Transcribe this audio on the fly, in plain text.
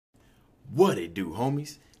What it do,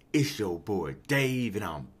 homies? It's your boy Dave, and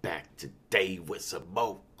I'm back today with some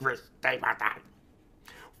more Chris Stapleton.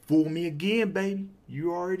 Fool me again, baby.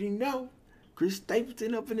 You already know. Chris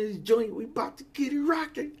Stapleton up in this joint. We about to get it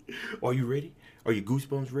rocking. Are you ready? Are your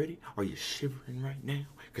goosebumps ready? Are you shivering right now?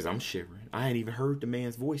 Because I'm shivering. I ain't even heard the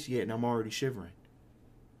man's voice yet, and I'm already shivering.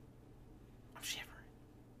 I'm shivering.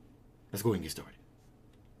 Let's go ahead and get started.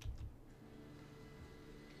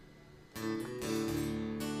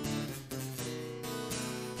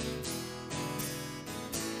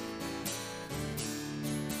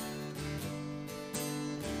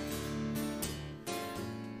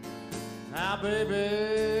 Now, baby,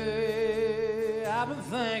 I've been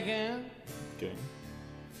thinking. Okay.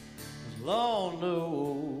 Lord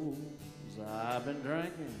knows I've been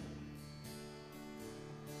drinking.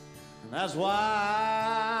 And that's why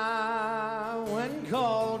I went and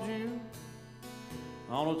called you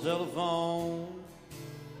on the telephone.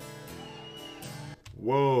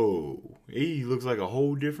 Whoa. He looks like a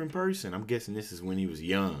whole different person. I'm guessing this is when he was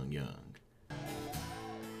young.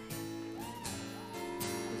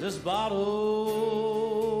 This bottle's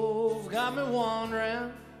got me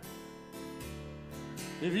wondering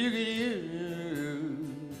if you could use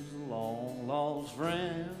a long lost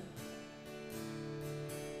friend.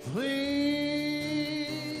 Please,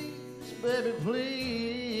 baby,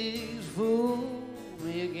 please fool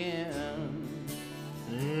me again.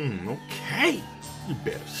 Okay. You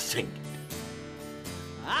better sing it.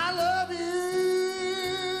 I love you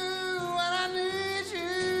and I need you.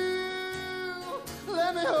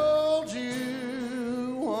 Let me hold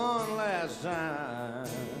you one last time.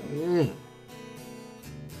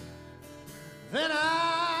 Then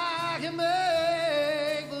I can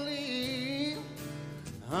make believe,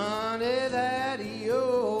 honey, that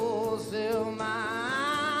you're still mine.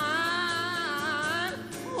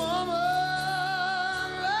 Woman,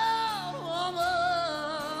 love,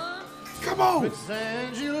 woman. Come on.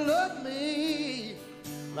 Pretend you love me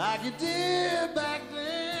like you did back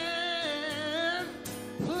then.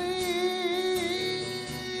 Please,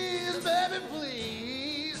 baby,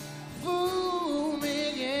 please, fool me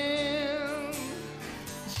again.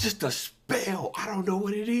 It's just a spell. I don't know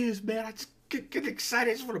what it is, man. I just get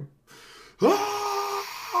excited. I just want to...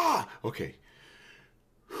 Ah! Okay.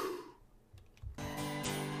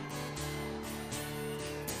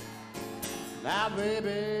 Now, baby,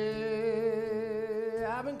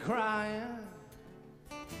 I've been crying.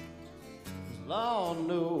 Lord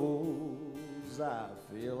knows I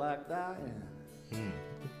feel like dying.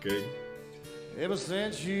 Okay. Ever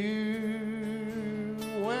since you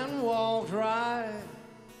went and walked right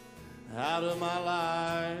out of my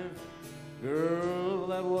life, girl,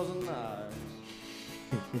 that wasn't nice.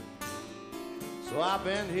 So I've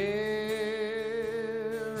been here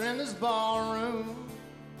in this ballroom,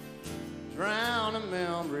 drowning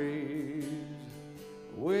memories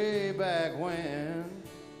way back when.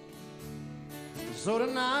 So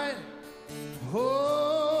tonight,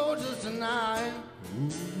 oh, just tonight,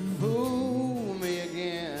 fool me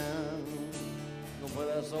again. Gonna play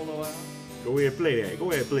that solo out? Go ahead and play that.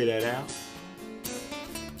 Go ahead and play that out.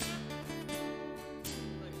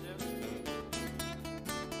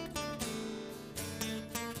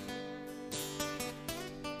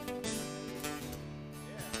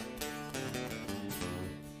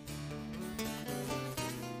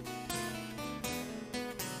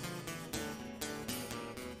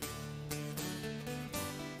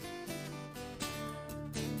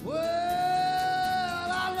 Well,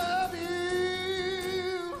 I love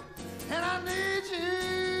you, and I need you.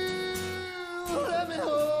 Let me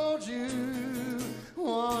hold you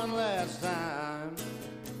one last time.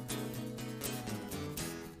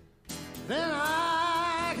 Then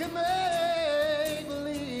I can make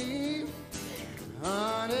believe,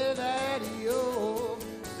 honey, that you're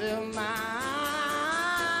still mine.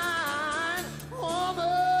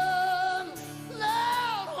 Woman,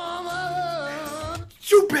 loud woman.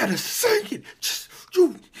 You better sing it. Just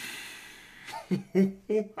you.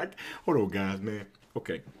 Hold on, guys, man.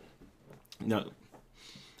 Okay. Now,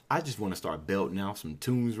 I just want to start belting out some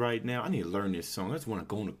tunes right now. I need to learn this song. I just want to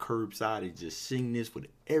go on the curbside and just sing this with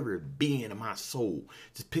every being of my soul.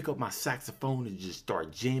 Just pick up my saxophone and just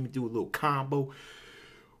start jamming through a little combo.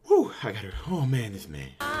 Whew, I got it. Oh, man, this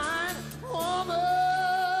man.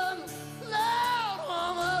 Woman, loud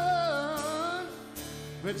woman,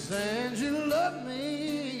 pretend you love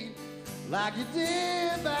me like you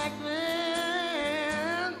did back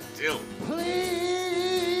then. Still. Please,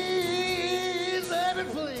 baby,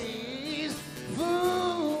 please,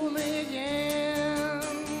 fool me again.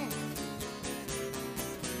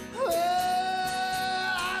 Well,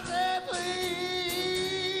 I said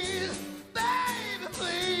please,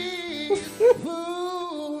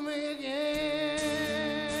 fool me again.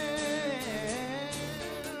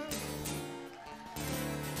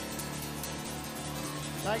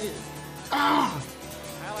 Thank you. Ah!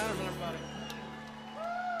 Atlanta, everybody.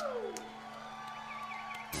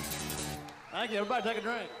 Thank you. Everybody take a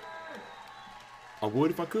drink. I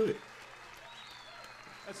would if I could.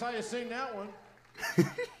 That's how you sing that one.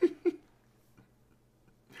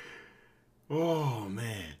 Oh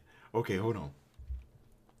man. Okay, hold on.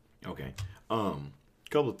 Okay.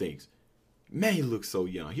 Couple of things. Man, he looks so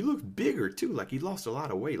young. He looks bigger too. Like he lost a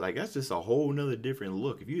lot of weight. Like that's just a whole nother different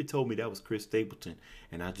look. If you had told me that was Chris Stapleton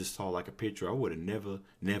and I just saw like a picture, I would have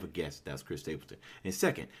never guessed that was Chris Stapleton. And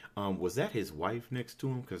second, was that his wife next to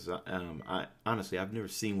him? Because I honestly I've never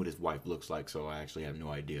seen what his wife looks like, so I actually have no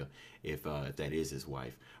idea if that is his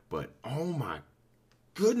wife. But oh my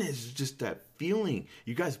goodness, just that feeling.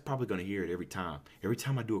 You guys are probably gonna hear it every time. Every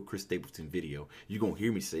time I do a Chris Stapleton video, you're gonna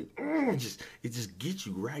hear me say, it just gets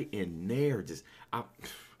you right in there.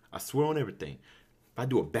 I swear on everything. If I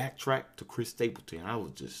do a backtrack to Chris Stapleton,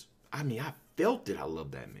 I felt it. I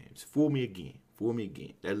love that man. Just fool me again. Fool me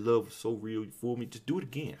again. That love was so real. You fool me. Just do it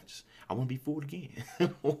again. I want to be fooled again.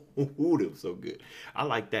 Oh, that was so good. I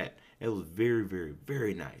like that. It was very, very,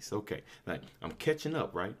 very nice. Okay, like I'm catching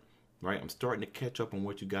up, right? I'm starting to catch up on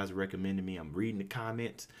what you guys are recommending me. I'm reading the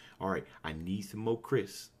comments. All right, I need some more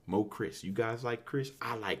Chris. More Chris. You guys like Chris?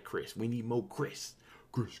 I like Chris. We need more Chris.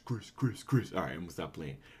 Chris. All right, I'm going to stop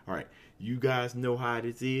playing. All right, you guys know how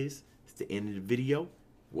this is. It's the end of the video.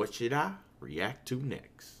 What should I react to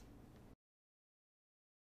next?